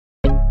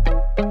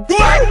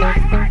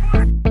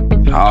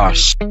Ah,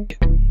 shit.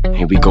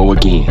 Here we go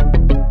again.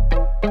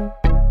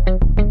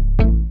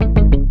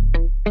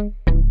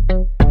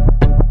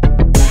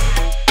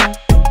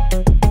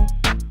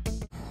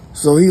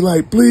 So he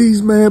like,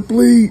 please, man,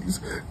 please.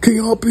 Can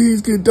y'all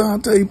please get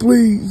Donta,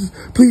 please?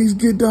 Please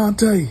get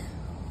Donta.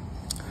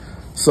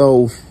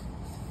 So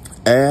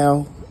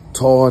Al,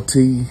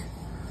 Tarty,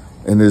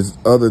 and this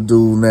other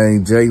dude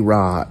named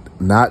J-Rod,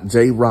 not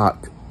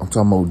J-Rock, I'm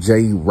talking about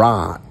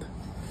J-Rod.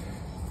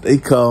 They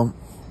come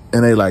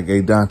and they like,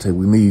 hey, Donta,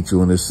 we need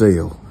you in this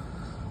cell.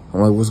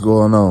 I'm like, what's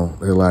going on?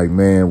 They're like,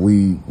 man,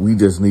 we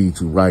just need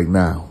you right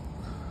now.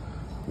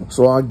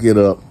 So I get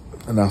up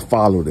and I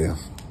follow them.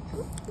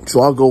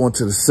 So I go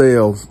into the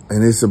cell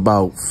and it's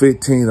about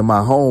 15 of my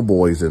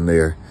homeboys in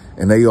there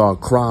and they are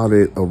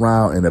crowded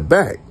around in the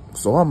back.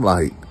 So I'm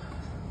like,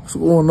 what's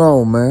going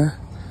on, man?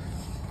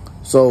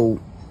 So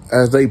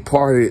as they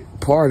parted,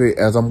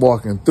 as I'm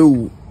walking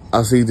through,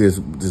 I see this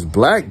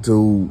black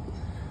dude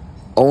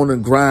on the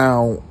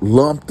ground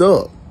lumped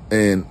up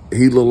and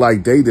he looked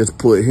like they just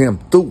put him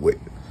through it.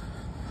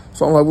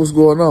 So I'm like, what's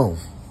going on?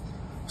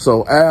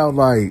 So Al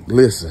like,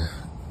 listen,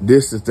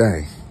 this is the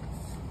thing.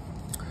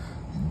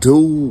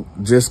 Dude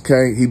just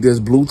came, he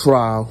just blew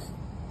trial.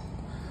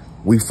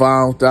 We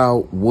found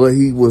out what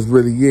he was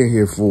really in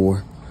here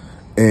for.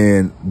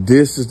 And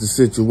this is the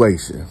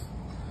situation.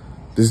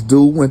 This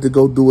dude went to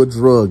go do a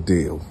drug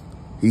deal.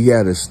 He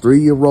had his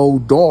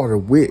 3-year-old daughter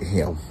with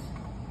him.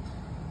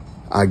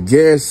 I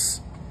guess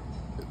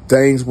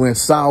things went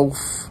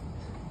south.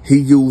 He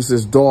used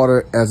his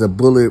daughter as a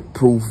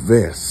bulletproof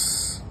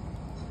vest.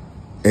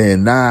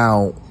 And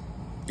now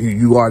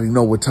you already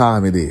know what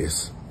time it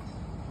is.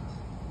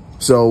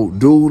 So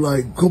dude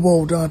like, come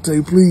on,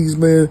 Donta, please,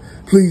 man.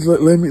 Please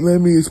let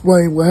me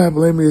explain what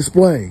happened. Let me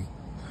explain.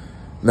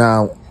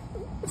 Now,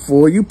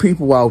 for you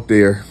people out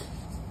there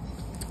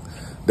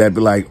that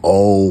be like,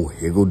 oh,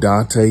 here go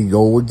Donta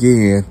go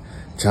again,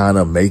 trying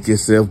to make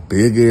himself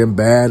bigger and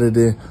badder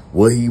than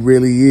what he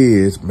really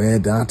is.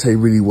 Man,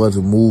 Donta really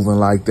wasn't moving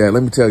like that.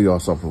 Let me tell y'all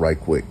something right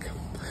quick.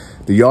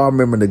 Do y'all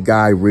remember the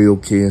guy, Real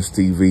Kids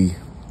TV?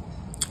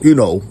 You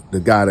know, the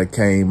guy that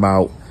came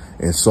out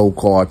and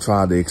so-called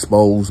tried to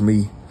expose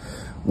me.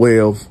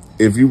 Well,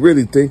 if you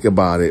really think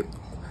about it,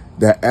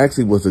 that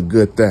actually was a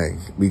good thing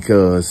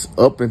because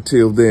up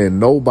until then,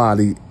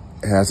 nobody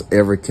has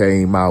ever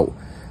came out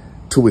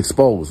to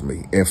expose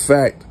me. In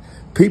fact,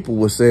 people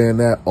were saying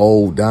that,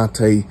 oh,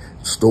 Donta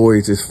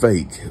stories is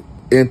fake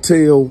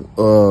until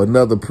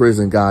another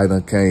prison guy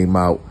that came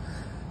out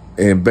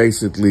and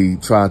basically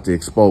tried to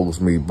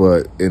expose me.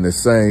 But at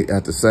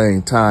the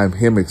same time,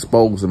 him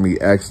exposing me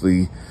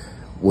actually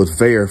was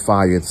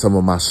verifying some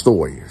of my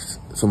stories.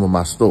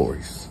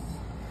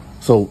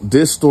 So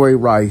this story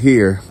right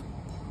here,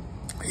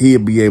 he'll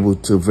be able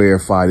to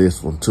verify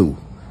this one too,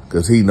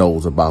 because he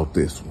knows about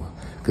this one,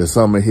 because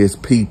some of his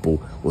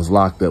people was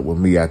locked up with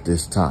me at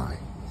this time.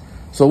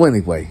 So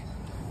anyway,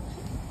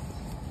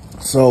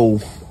 so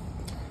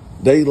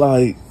they're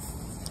like,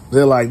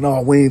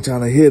 no, we ain't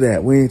trying to hear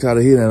that. We ain't trying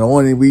to hear that. The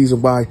only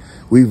reason why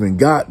we even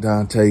got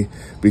Donta,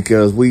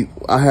 because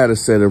I had a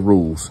set of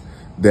rules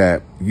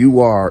that you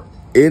are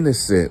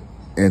innocent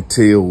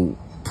until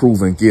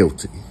proven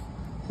guilty,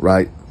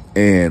 right?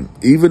 And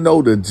even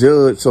though the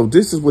judge, so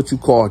this is what you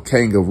call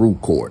kangaroo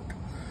court.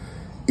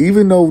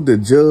 Even though the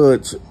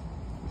judge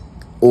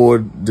or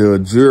the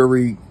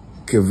jury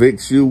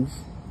convicts you,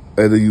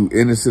 whether you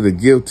innocent or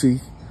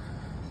guilty,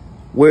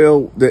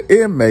 well, the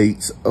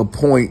inmates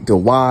appoint the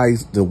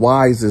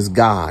wisest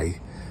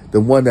guy,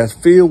 the one that's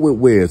filled with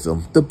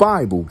wisdom, the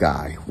Bible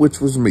guy, which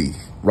was me,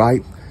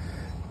 right?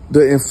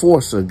 The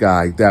enforcer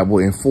guy that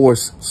will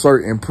enforce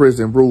certain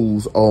prison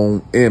rules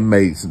on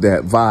inmates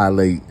that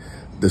violate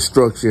the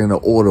structure and the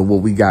order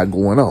what we got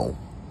going on,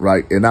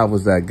 right? And I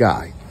was that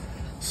guy.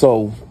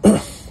 So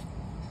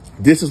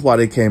this is why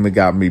they came and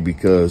got me,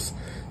 because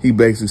he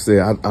basically said,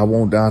 I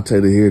want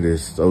Donta to hear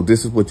this. So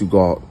this is what you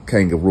call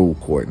kangaroo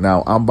court.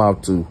 Now I'm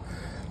about to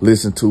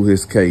listen to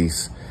his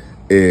case,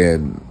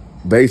 and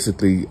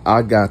basically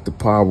I got the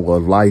power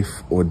of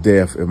life or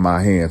death in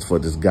my hands for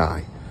this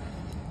guy.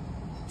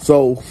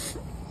 So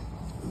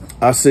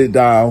I sit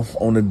down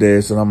on the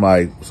desk and I'm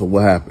like, so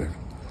what happened?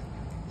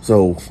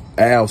 So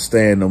Al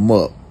stand him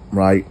up,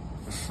 right?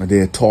 And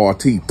then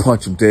Tarty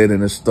punch him dead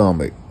in the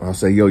stomach. I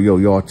say, yo,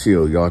 y'all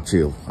chill.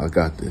 I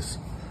got this.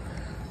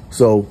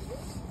 So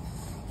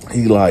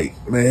he like,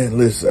 man,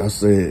 listen, I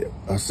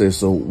said,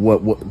 so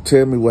what,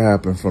 tell me what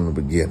happened from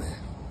the beginning.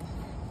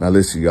 Now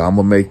listen, y'all, I'm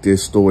gonna make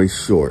this story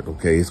short,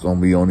 okay? It's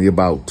gonna be only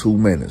about 2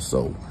 minutes,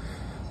 so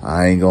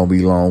I ain't gonna be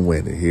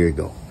long-winded. Here you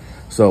go.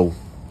 So,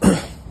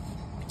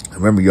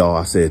 remember y'all,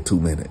 I said 2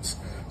 minutes.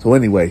 So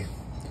anyway,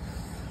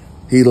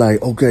 he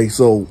like, okay,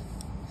 so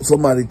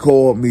somebody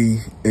called me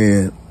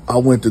and I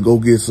went to go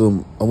get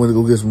some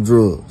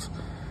drugs.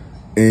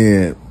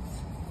 And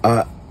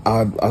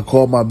I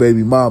called my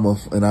baby mama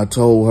and I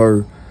told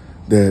her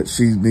that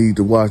she need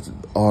to watch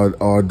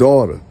our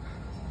daughter.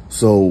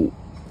 So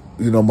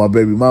my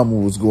baby mama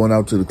was going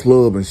out to the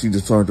club and she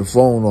just turned the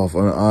phone off,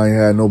 and I ain't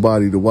had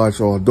nobody to watch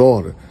our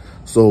daughter.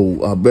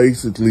 So I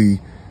basically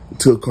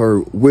took her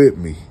with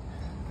me.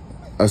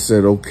 I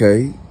said,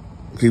 okay,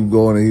 keep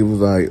going. And he was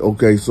like,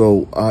 okay.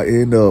 So I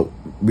end up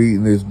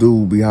meeting this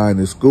dude behind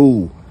the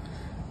school,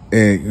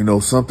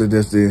 and, something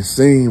just didn't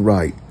seem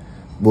right.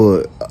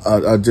 But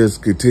I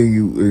just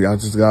continued. I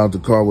just got out the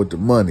car with the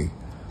money.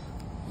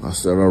 I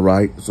said, all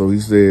right. So he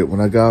said, when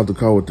I got out the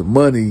car with the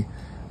money,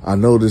 I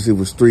noticed it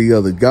was 3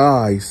 other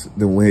guys.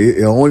 Then when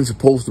it only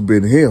supposed to have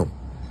been him,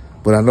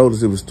 but I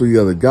noticed it was 3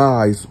 other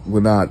guys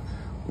when I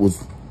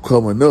was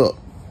coming up.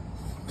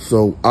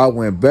 So I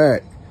went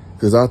back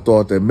because I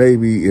thought that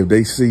maybe if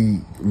they see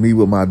me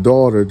with my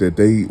daughter, that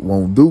they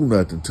won't do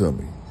nothing to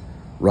me,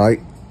 right?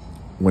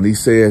 When he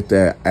said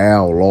that,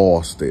 Al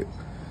lost it.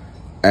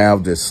 Al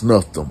just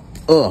snuffed him.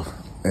 I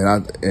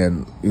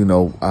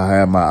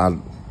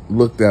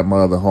looked at my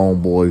other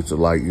homeboys to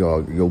like,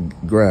 yo,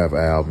 grab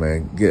Al,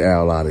 man. Get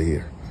Al out of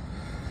here.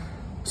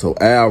 So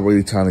Al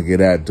really trying to get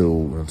that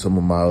dude, and some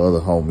of my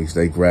other homies,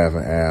 they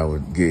grabbing Al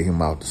and get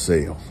him out the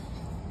cell.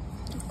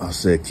 I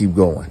said, keep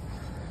going.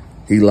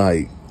 He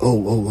like,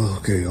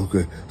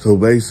 okay. So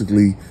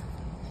basically,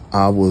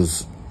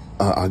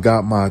 I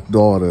got my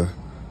daughter,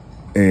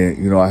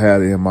 and, I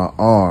had it in my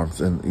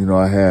arms, and,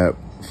 I had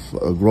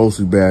a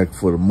grocery bag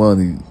for the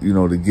money,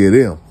 to get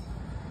him.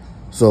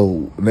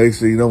 So next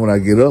thing you know, when I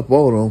get up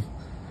on them,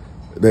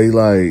 they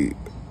like,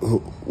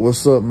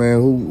 what's up,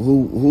 man?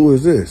 Who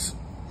is this?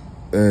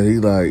 And he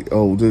like,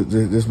 oh,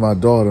 this my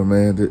daughter,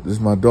 man. This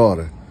my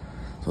daughter.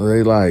 So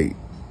they like,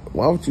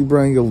 why would you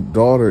bring your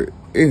daughter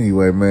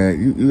anyway, man?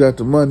 You got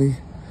the money?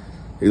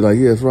 He like,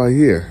 yeah, it's right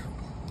here.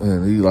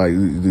 And he like,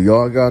 do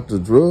y'all got the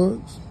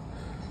drugs?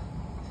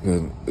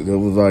 And it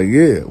was like,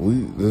 yeah,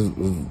 this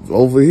was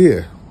over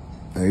here.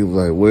 And he was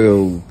like,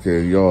 well,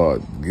 can y'all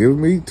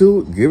give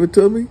it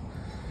to me?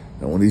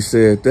 And when he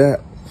said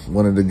that,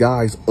 one of the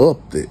guys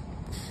upped it.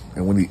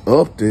 And when he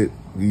upped it,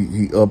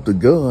 he upped the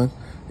gun.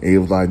 And he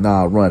was like,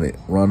 nah, run it.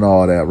 Run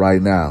all that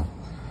right now.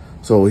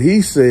 So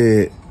he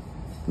said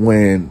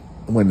when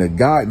the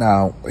guy,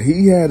 now,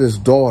 he had his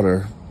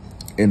daughter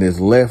in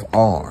his left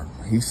arm.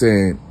 He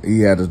said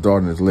he had his daughter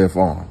in his left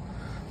arm.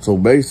 So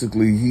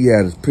basically, he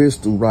had his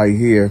pistol right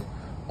here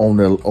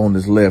on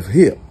his left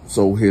hip.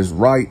 So his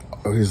right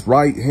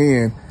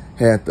hand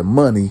had the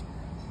money.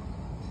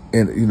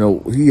 And,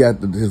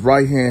 his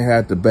right hand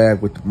had the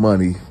bag with the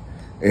money.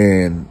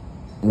 And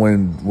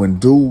when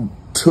dude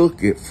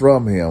took it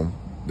from him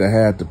that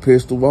had the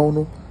pistol on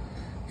him,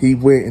 he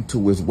went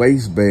into his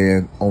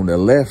waistband on the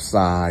left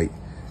side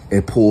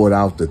and pulled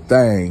out the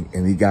thing,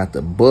 and he got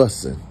the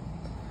busing,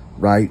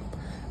 right?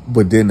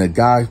 But then the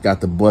guy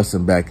got the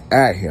busing back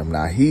at him.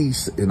 Now he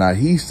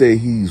said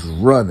he's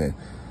running,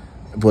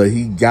 but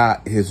he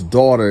got his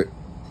daughter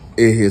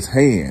in his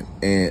hand,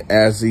 and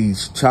as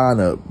he's trying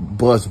to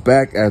bust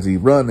back as he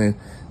running,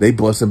 they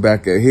busting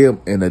back at him,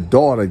 and the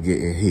daughter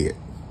getting hit.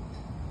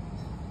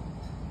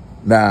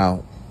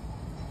 Now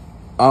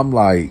I'm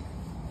like,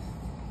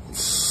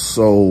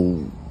 so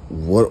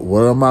what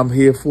am I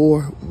here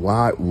for?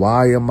 Why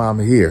am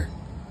I here?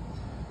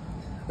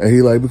 And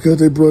he like, because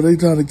they trying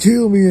to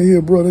kill me in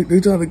here, bro. They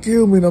trying to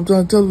kill me, and I'm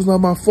trying to tell them it's not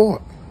my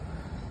fault.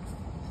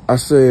 I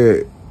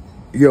said,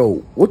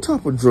 yo, what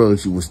type of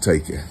drugs you was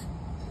taking?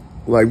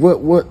 Like,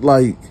 what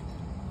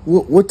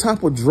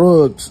type of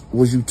drugs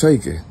was you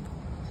taking?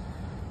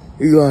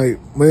 He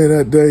like, man,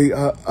 that day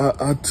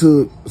I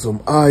took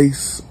some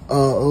ice.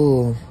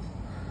 I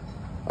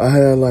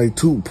had like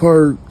 2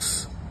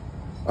 perks.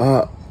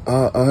 I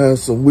had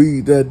some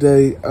weed that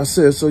day. I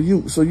said, so you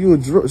a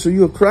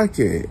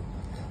crackhead?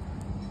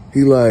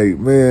 He like,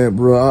 man,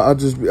 bro, I've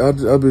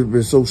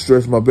been so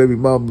stressed. My baby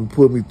mama been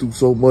putting me through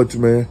so much,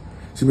 man.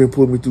 She been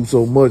putting me through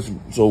so much.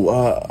 So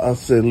I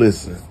said,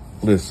 listen.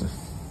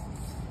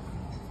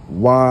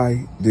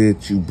 Why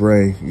did you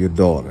bring your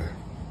daughter?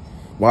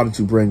 Why did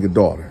you bring your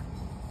daughter?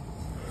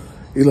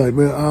 He like,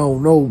 man, I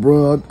don't know,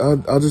 bro.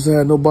 I just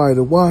had nobody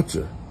to watch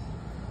her.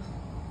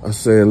 I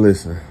said,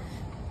 listen.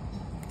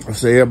 I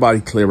said,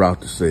 everybody clear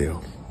out the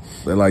cell.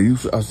 They're like,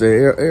 I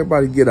said,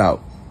 everybody get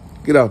out.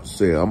 Get out the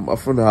cell. I'm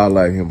finna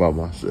holler at him by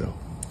myself.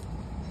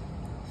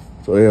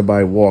 So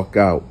everybody walk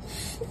out,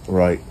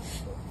 right?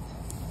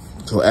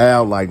 So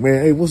Al like,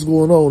 man, hey, what's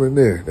going on in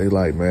there? They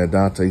like, man,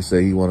 Dante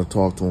said he want to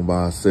talk to him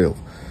by himself.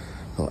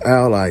 So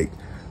Al like,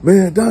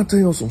 man,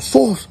 Dante on some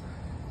soft,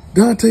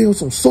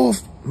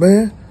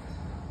 man.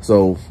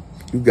 So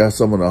you got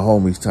some of the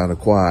homies trying to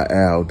quiet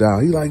Al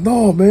down. He like,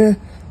 no, man.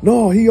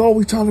 No, he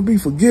always trying to be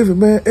forgiving,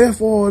 man.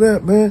 F all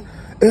that, man.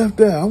 F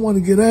that. I want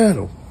to get at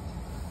him.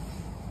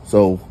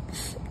 So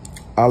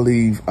I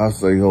leave. I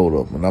say, hold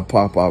up. And I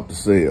pop out the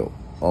cell.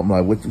 I'm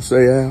like, what you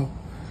say, Al?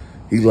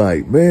 He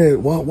like,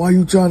 man, why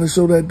you trying to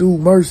show that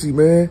dude mercy,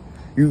 man?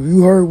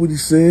 You heard what he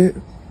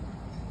said?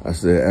 I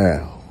said,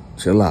 Al,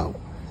 chill out.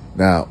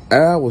 Now,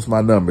 Al was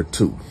my number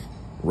 2,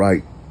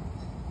 right?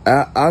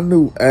 I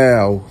knew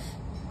Al.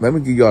 Let me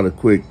give y'all a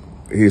quick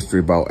history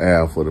about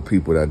Al for the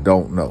people that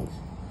don't know.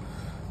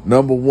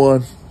 Number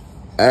 1,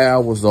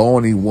 Al was the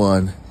only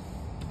one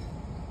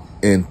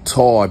in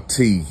tall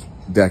T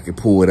that could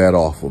pull that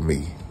off of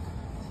me.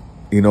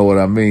 You know what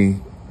I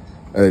mean?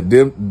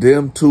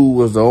 Them two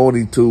was the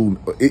only two.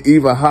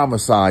 Even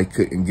Homicide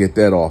couldn't get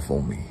that off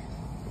on me,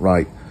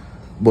 right?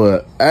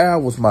 But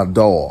Al was my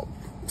dog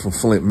from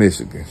Flint,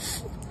 Michigan.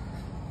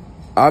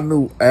 I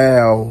knew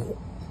Al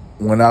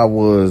when I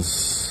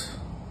was,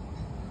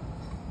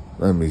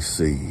 let me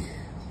see.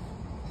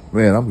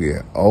 Man, I'm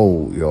getting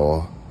old,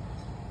 y'all.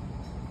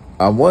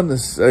 I want to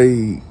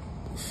say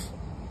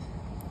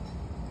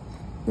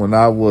when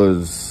I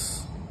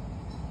was,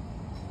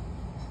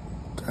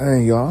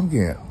 dang, y'all, I'm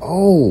getting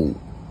old.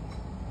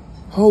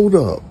 Hold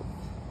up.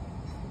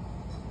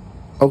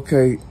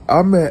 Okay,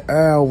 I met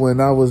Al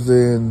when I was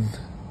in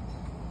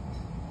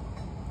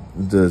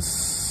the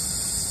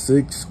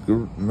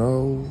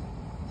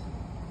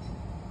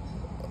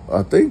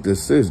I think the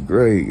 6th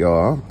grade,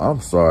 y'all.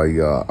 I'm sorry,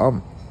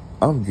 y'all.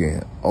 I'm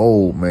getting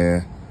old,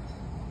 man.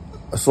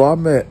 So I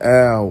met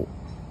Al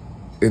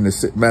in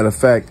the, matter of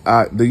fact,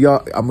 I'm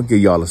gonna give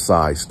y'all a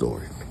side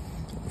story.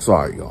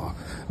 Sorry, y'all.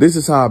 This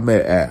is how I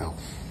met Al.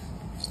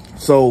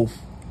 So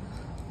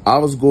I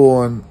was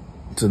going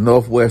to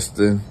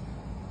Northwestern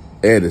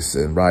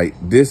Edison, right?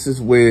 This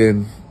is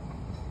when,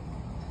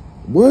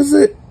 was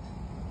it?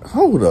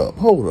 Hold up,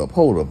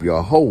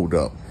 y'all. Hold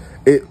up.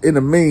 In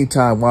the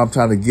meantime, while I'm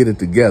trying to get it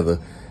together,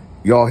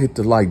 y'all hit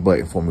the like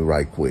button for me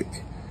right quick.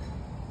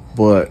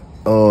 But,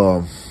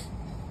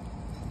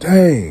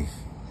 dang.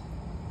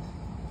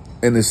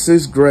 In the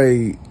 6th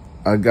grade,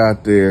 I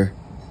got there.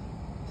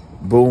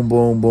 Boom,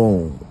 boom,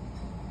 boom.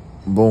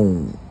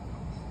 Boom.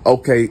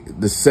 Okay,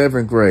 the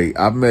 7th grade,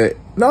 I met,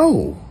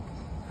 no.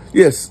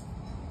 Yes.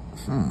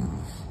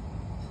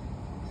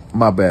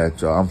 My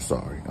bad, y'all. I'm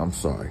sorry.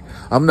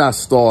 I'm not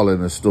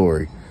stalling the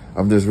story.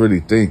 I'm just really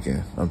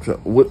thinking.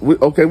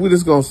 Okay, we're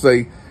just going to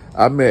say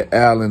I met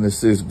Al in the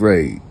 6th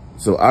grade.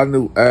 So I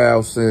knew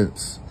Al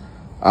since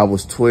I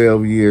was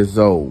 12 years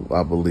old,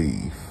 I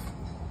believe.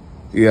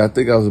 Yeah, I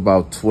think I was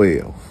about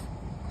 12.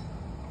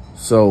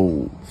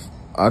 So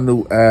I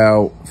knew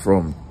Al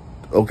from,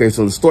 okay,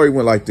 so the story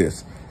went like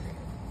this.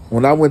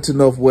 When I went to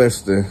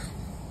Northwestern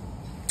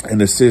in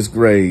the 6th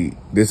grade,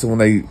 this is when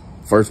they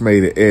first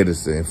made it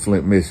Edison in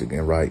Flint,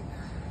 Michigan, right?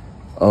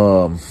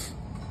 I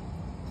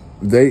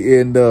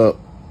end up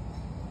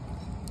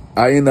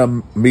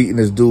meeting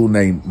this dude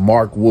named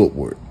Mark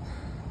Woodward.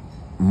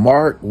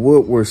 Mark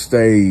Woodward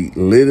stayed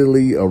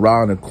literally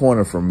around the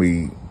corner from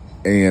me,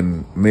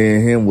 and me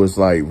and him was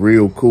like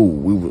real cool.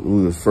 We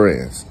was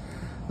friends.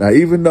 Now,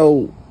 even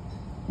though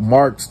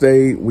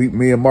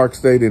me and Mark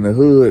stayed in the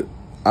hood,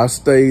 I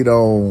stayed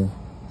on,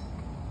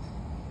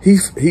 he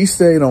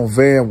stayed on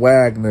Van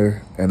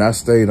Wagner and I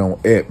stayed on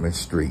Edmond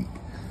Street.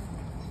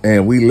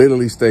 And we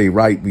literally stayed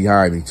right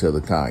behind each other,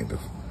 kind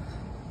of.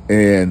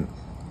 And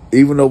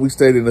even though we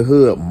stayed in the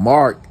hood,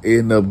 Mark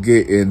ended up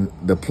getting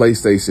the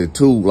PlayStation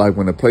 2. Like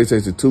when the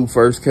PlayStation 2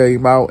 first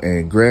came out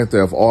and Grand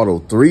Theft Auto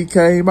 3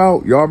 came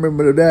out. Y'all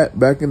remember that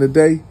back in the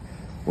day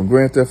when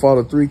Grand Theft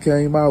Auto 3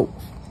 came out?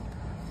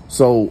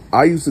 So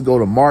I used to go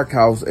to Mark's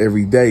house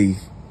every day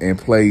and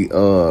play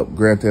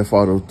Grand Theft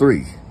Auto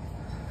 3.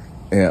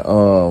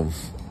 And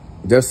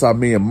that's how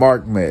me and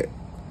Mark met.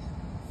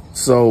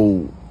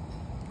 So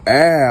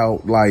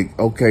Al, like,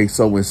 okay,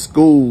 so in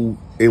school,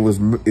 it was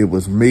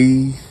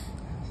me,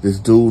 this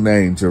dude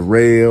named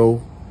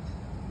Jarrell,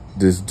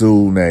 this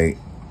dude named,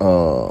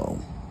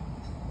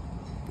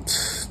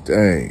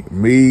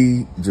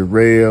 me,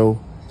 Jarrell,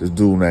 this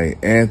dude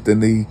named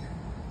Anthony,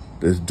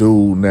 this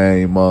dude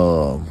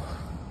named,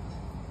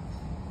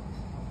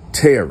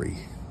 Terry,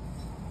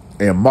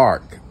 and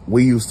Mark.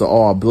 We used to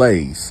all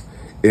blaze.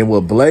 And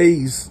what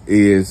blaze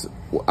is,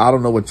 I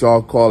don't know what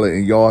y'all call it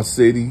in y'all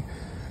city.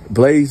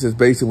 Blaze is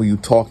basically when you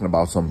talking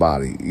about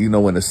somebody. You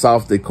know, in the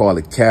South, they call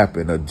it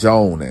capping or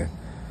joning.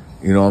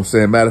 You know what I'm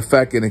saying? Matter of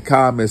fact, in the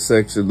comment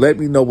section, let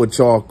me know what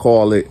y'all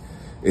call it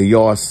in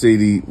y'all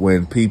city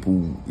when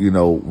people, you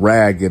know,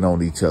 ragging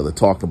on each other,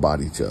 talking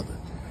about each other.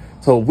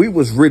 So we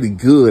was really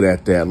good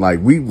at that. Like,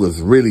 we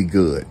was really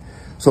good.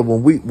 So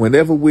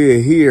whenever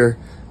we're here,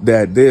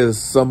 that there's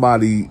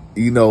somebody,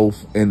 you know,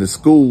 in the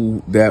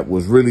school that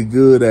was really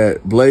good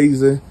at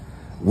blazing,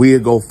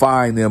 we'd go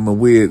find them and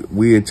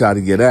we'd try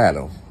to get at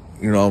them.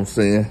 You know what I'm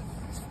saying?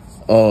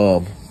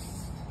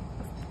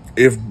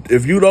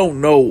 If you don't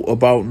know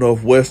about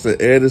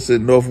Northwestern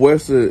Edison,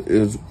 Northwestern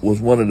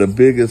was one of the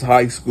biggest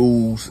high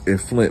schools in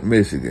Flint,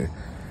 Michigan.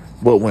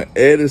 But when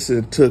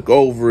Edison took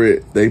over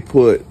it, they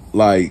put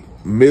like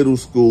middle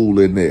school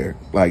in there,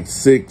 like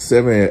 6th,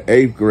 7th, and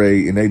 8th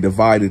grade, and they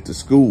divided the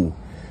school.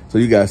 So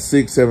you got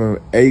 6th,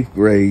 7th, 8th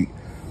grade,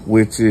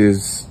 which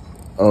is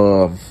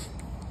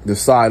the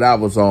side I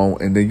was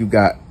on, and then you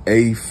got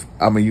 9th,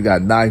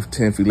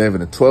 10th,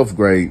 11th, and 12th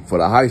grade for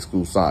the high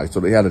school side.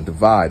 So they had to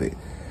divide it.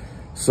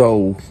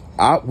 So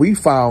we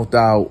found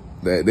out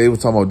that they were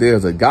talking about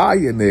there's a guy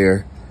in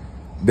there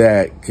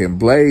that can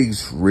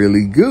blaze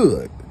really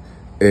good.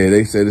 And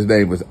they said his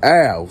name was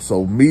Al.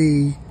 So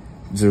me,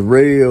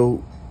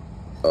 Jarrell,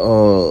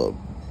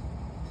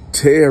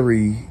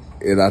 Terry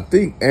and I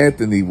think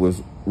Anthony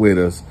was with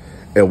us,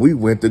 and we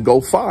went to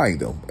go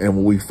find him. And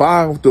when we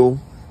found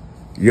him,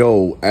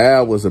 yo,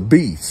 Al was a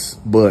beast.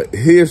 But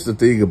here's the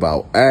thing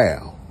about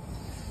Al.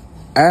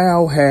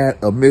 Al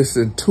had a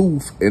missing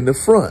tooth in the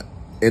front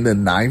in the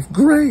 9th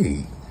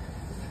grade.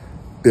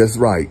 That's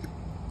right.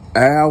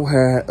 Al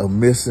had a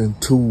missing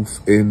tooth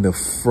in the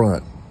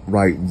front,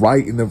 right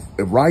in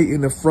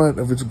the front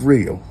of his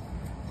grill.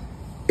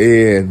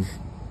 And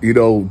you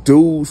know,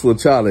 dudes were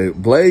trying to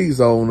blaze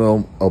on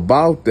him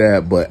about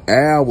that, but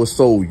Al was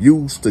so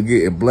used to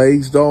getting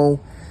blazed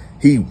on,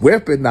 he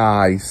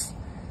weaponized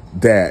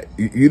that.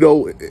 You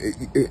know,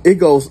 it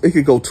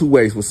could go two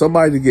ways. For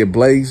somebody to get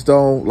blazed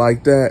on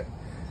like that,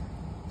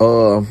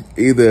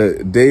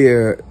 either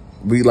they're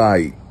be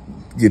like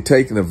get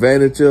taken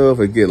advantage of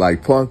and get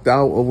like punked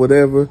out or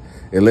whatever,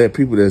 and let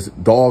people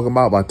just dog them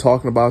out by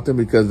talking about them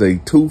because they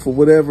tooth or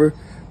whatever.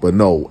 But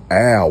no,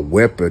 Al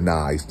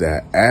weaponized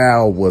that.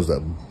 Al was a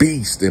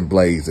beast in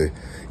blazing.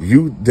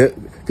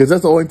 Because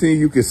that's the only thing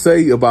you can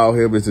say about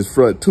him is his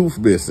front tooth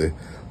missing.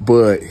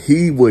 But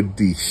he would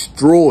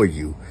destroy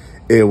you.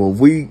 And when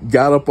we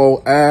got up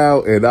on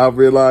Al and I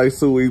realized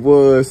who he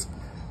was,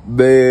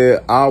 man,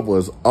 I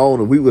was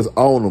on him. We was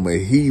on him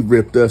and he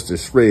ripped us to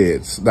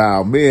shreds.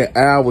 Now, me and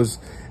Al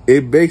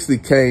it basically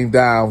came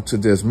down to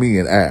just me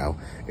and Al.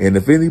 And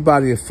if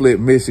anybody in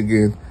Flint,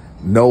 Michigan,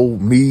 know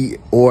me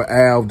or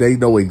Al, they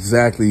know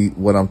exactly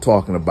what I'm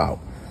talking about.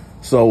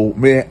 So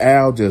me and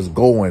Al just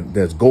going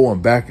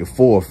back and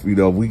forth. You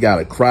know, we got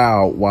a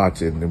crowd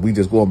watching and we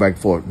just going back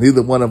and forth.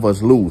 Neither one of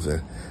us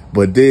losing.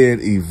 But then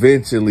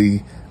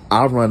eventually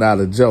I run out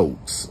of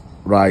jokes,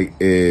 right?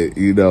 And,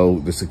 you know,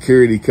 the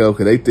security come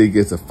because they think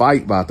it's a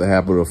fight about to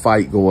happen, or a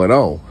fight going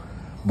on.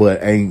 But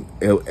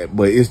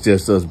it's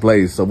just us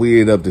blazing. So we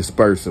end up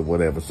dispersing,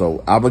 whatever.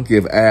 So I'm going to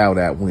give Al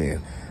that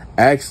win.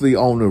 Actually,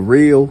 on the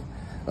real,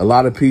 a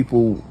lot of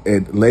people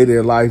later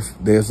in life,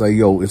 they'll say,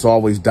 yo, it's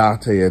always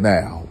Donta and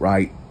Al,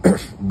 right?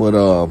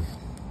 But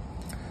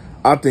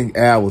I think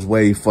Al was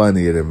way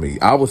funnier than me.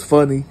 I was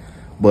funny,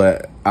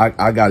 but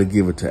I got to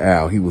give it to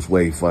Al. He was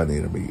way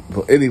funnier than me.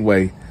 But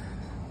anyway,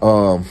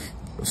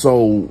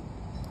 so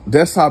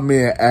that's how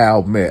me and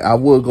Al met. I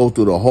will go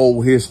through the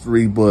whole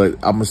history, but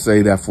I'm going to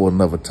say that for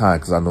another time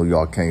because I know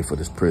y'all came for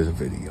this prison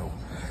video.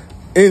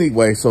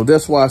 Anyway, so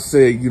that's why I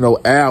said, you know,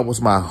 Al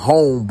was my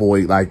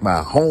homeboy, like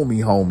my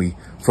homie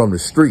from the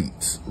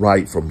streets,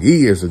 right, from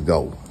years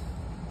ago.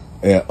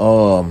 And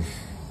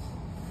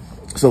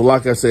so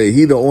like I said,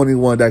 he the only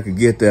one that could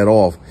get that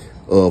off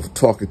of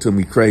talking to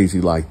me crazy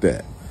like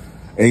that.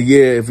 And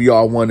yeah, if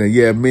y'all wondering,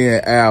 yeah, me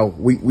and Al,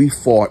 we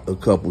fought a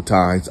couple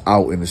times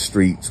out in the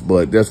streets,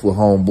 but that's what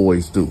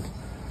homeboys do.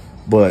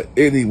 But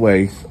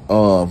anyway,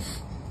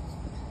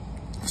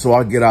 so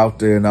I get out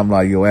there and I'm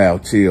like, yo, Al,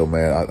 chill,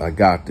 man. I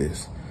got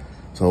this.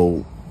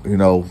 So, you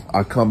know,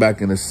 I come back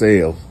in the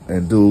cell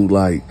and dude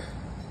like,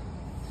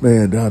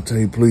 man,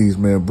 Donta, please,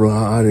 man, bro,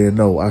 I didn't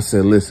know. I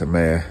said, listen,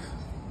 man,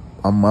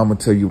 I'm going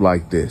to tell you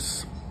like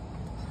this.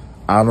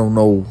 I don't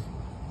know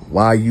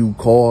why you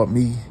called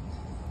me,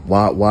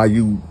 why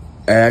you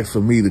asked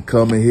for me to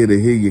come in here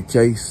to hear your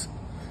case,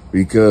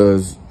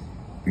 because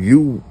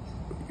you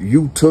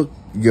took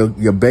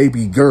your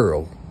baby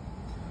girl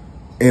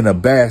in a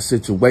bad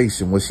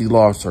situation when she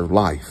lost her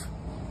life.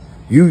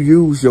 You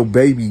used your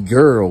baby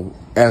girl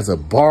as a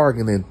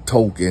bargaining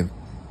token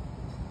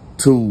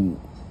to,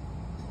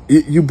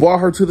 you brought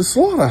her to the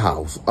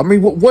slaughterhouse. I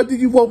mean, what do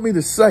you want me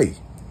to say?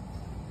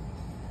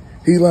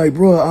 He like,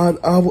 bro,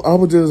 I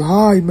was just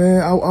high,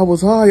 man. I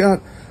was high.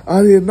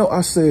 I didn't know.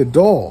 I said,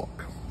 dog,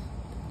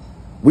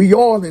 we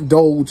all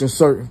indulge in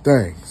certain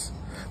things,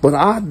 but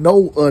I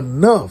know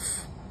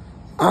enough.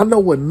 I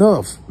know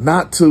enough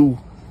not to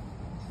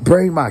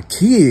bring my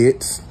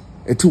kids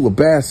into a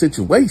bad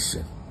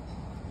situation.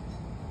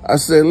 I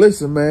said,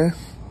 listen, man,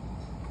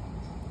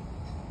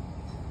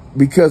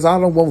 because I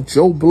don't want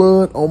your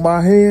blood on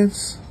my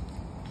hands,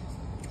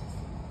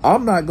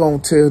 I'm not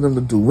going to tell them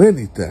to do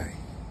anything.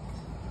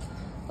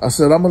 I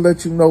said, I'm going to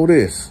let you know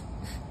this.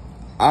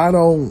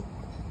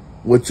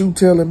 What you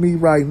telling me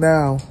right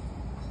now,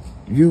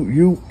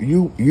 you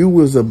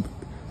was a,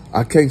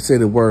 I can't say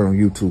the word on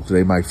YouTube because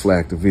they might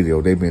flag the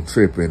video. They've been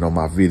tripping on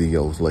my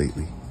videos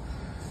lately.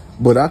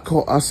 But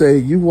I say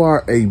you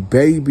are a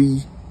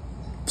baby,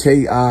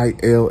 K-I-L-L-E-R.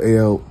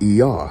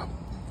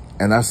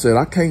 And I said,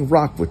 I can't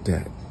rock with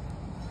that.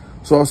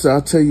 So I said,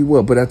 I'll tell you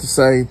what, but at the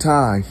same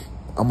time,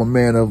 I'm a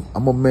man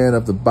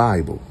of the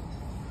Bible.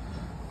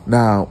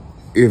 Now,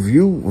 if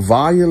you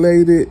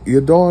violated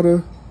your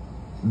daughter,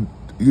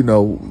 you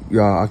know,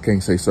 y'all, I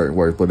can't say certain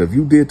words, but if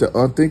you did the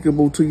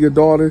unthinkable to your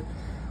daughter,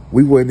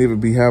 we wouldn't even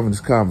be having this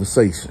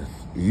conversation.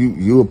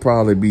 You would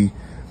probably be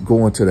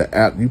going to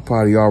the you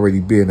probably already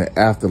be in the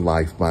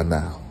afterlife by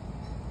now.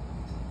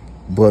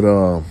 But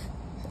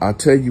I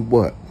tell you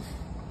what,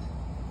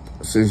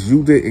 since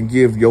you didn't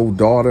give your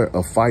daughter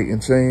a fighting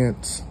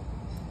chance,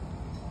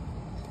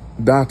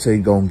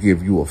 Donta gonna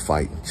give you a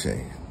fighting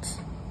chance.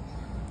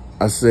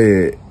 I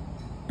said,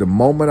 the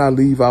moment I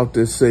leave out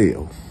this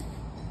cell,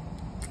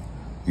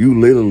 You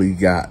literally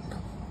got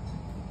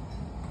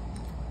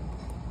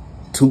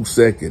 2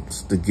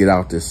 seconds to get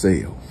out this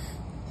cell.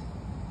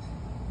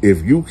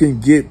 If you can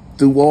get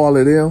through all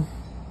of them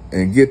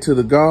and get to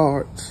the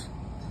guards,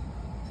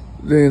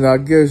 then I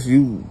guess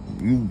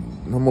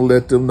I'm gonna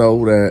let them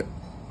know that,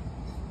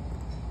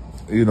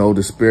 you know,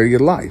 to spare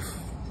your life.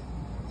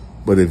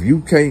 But if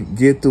you can't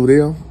get through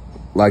them,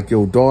 like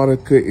your daughter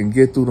couldn't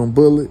get through them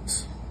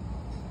bullets,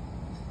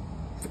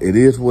 it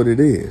is what it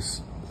is.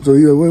 So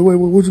he's like, wait,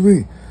 what you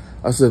mean?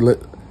 I said,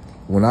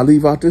 when I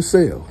leave out this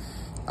cell,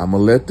 I'm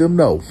gonna let them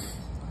know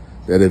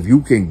that if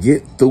you can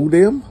get through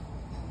them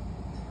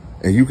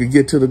and you can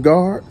get to the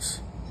guards,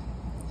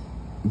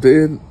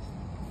 then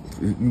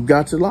you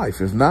got your life.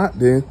 If not,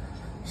 then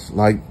it's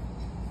like,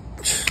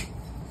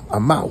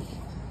 I'm out.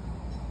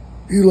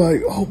 He's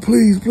like, oh,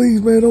 please,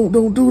 man,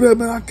 don't do that,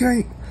 man. I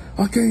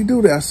can't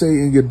do that. I say,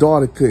 and your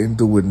daughter couldn't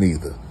do it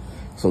neither.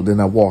 So then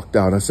I walked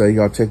out. I said,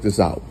 y'all, check this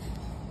out.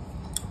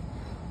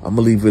 I'm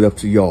gonna leave it up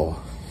to y'all.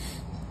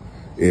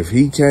 If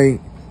he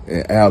can't,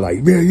 and Al like,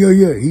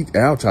 yeah.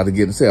 Al tried to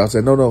get in the cell. I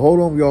said, no,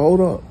 hold on, y'all,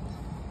 hold up.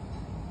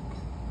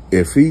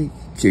 If he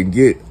can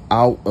get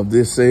out of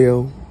this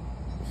cell,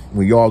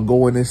 when y'all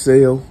go in this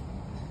cell,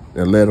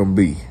 then let him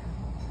be.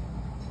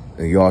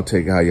 And y'all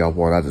take it how y'all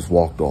want. I just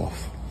walked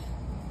off.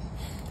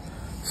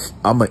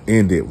 I'm going to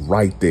end it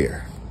right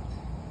there.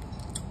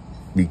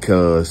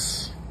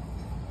 Because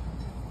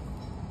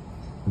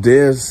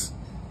there's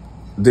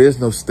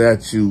no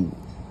statute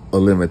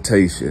of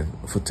limitation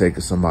for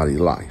taking somebody's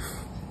life.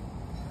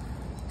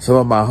 Some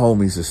of my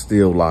homies are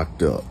still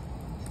locked up.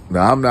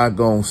 Now, I'm not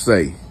going to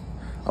say,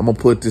 I'm going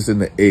to put this in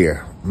the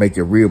air, make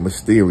it real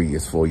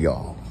mysterious for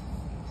y'all.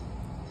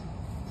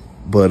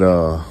 But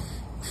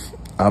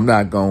I'm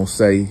not going to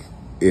say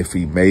if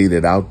he made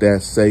it out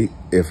that safe,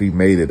 if he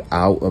made it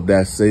out of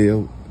that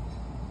cell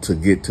to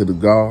get to the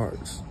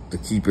guards to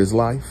keep his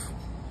life.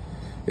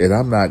 And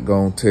I'm not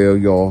going to tell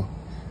y'all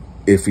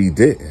if he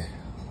didn't.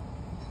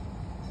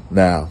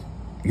 Now,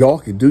 y'all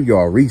can do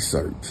your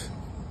research.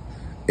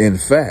 In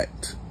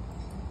fact,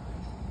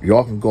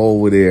 y'all can go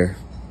over there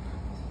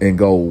and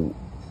go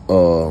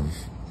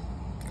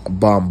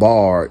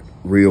bombard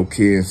Real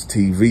Ken's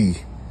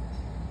TV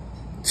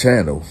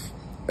channel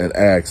and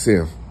ask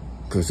him,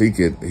 because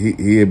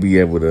he'll be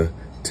able to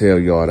tell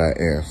y'all that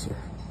answer.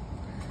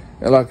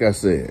 And like I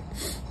said,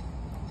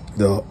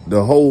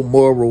 the whole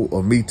moral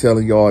of me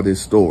telling y'all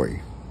this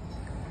story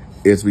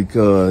is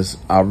because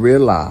I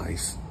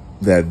realize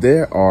that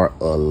there are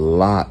a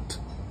lot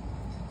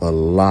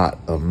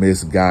of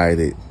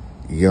misguided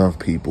young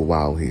people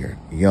out here,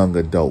 young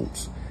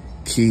adults,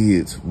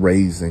 kids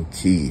raising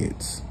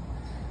kids.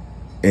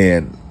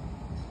 And,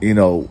 you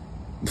know,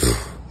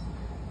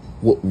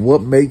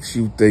 what makes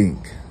you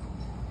think,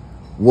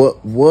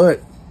 what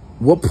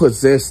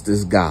possessed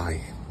this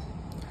guy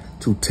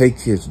to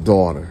take his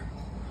daughter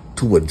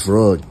to a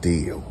drug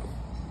deal?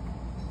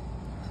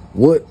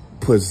 What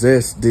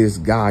possessed this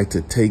guy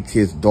to take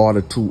his daughter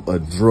to a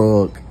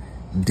drug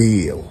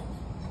deal?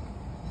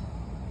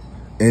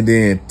 And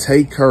then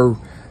take her,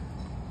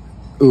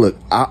 look,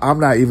 I'm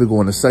not even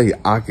going to say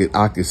I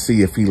could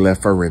see if he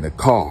left her in the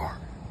car.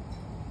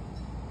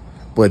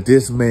 But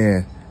this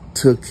man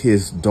took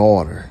his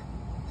daughter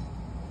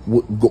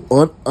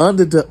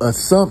under the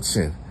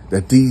assumption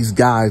that these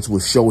guys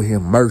would show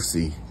him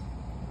mercy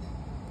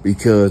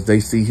because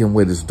they see him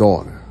with his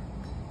daughter.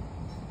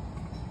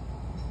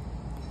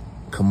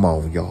 Come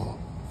on, y'all.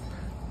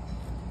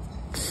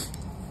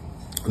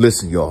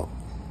 Listen, y'all.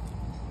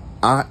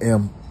 I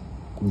am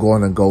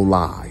going to go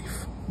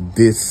live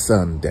this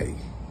Sunday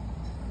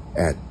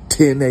at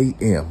 10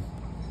 a.m.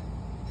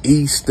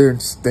 Eastern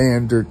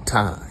Standard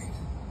Time.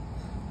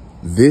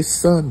 This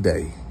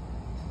Sunday,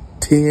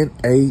 10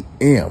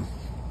 a.m.,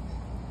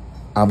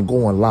 I'm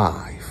going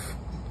live.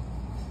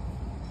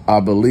 I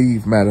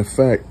believe, matter of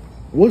fact,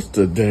 what's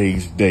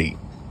today's date?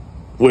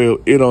 Well,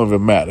 it don't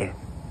even matter.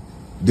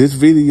 This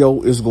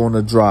video is going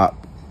to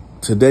drop.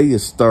 Today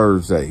is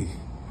Thursday,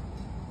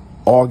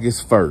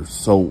 August 1st.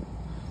 So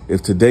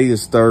if today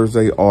is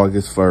Thursday,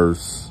 August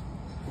 1st,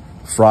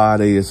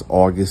 Friday is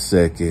August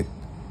 2nd,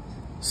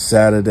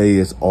 Saturday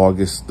is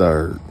August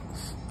 3rd,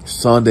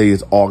 Sunday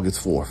is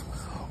August 4th.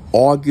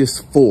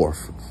 August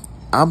 4th,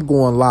 I'm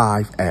going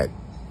live at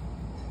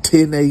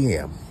 10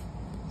 a.m.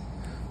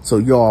 So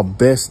y'all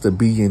best to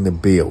be in the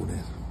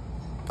building.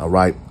 All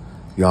right.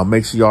 Y'all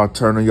make sure y'all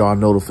turn on y'all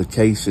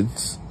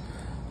notifications.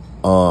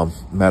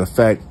 Matter of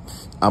fact,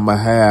 I'm going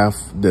to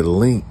have the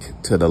link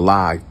to the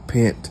live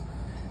pinned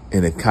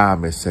in the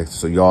comment section.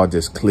 So y'all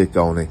just click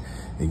on it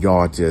and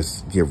y'all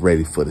just get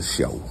ready for the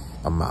show.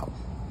 I'm out.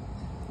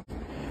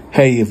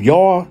 Hey, if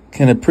y'all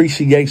can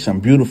appreciate some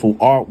beautiful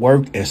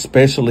artwork,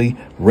 especially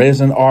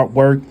resin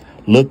artwork,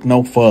 look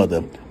no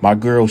further. My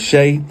girl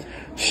Shay,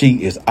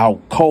 she is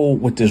out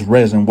cold with this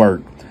resin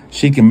work.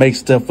 She can make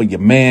stuff for your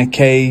man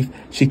cave.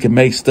 She can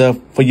make stuff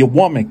for your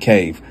woman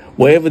cave.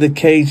 Wherever the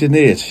occasion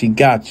is, she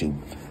got you.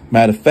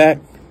 Matter of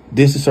fact,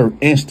 this is her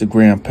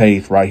Instagram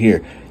page right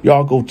here.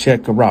 Y'all go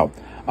check her out.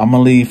 I'm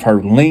going to leave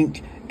her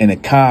link in the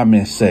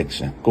comment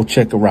section. Go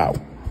check her out.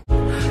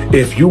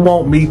 If you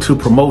want me to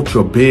promote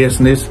your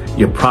business,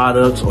 your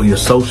products, or your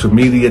social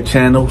media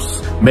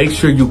channels, make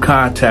sure you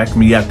contact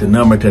me at the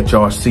number that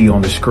y'all see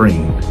on the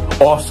screen.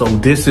 Also,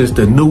 this is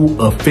the new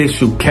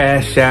official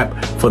Cash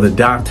App for the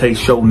Donta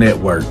Show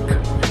Network.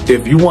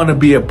 If you want to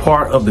be a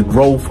part of the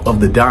growth of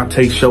the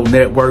Donta Show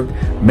Network,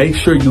 make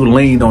sure you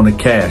lean on the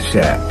Cash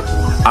App.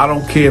 I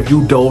don't care if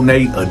you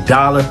donate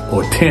 $1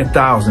 or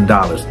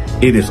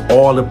 $10,000. It is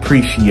all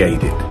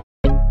appreciated.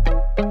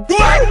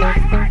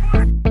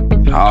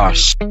 Ah,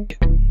 shit.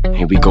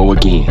 Here we go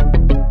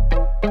again.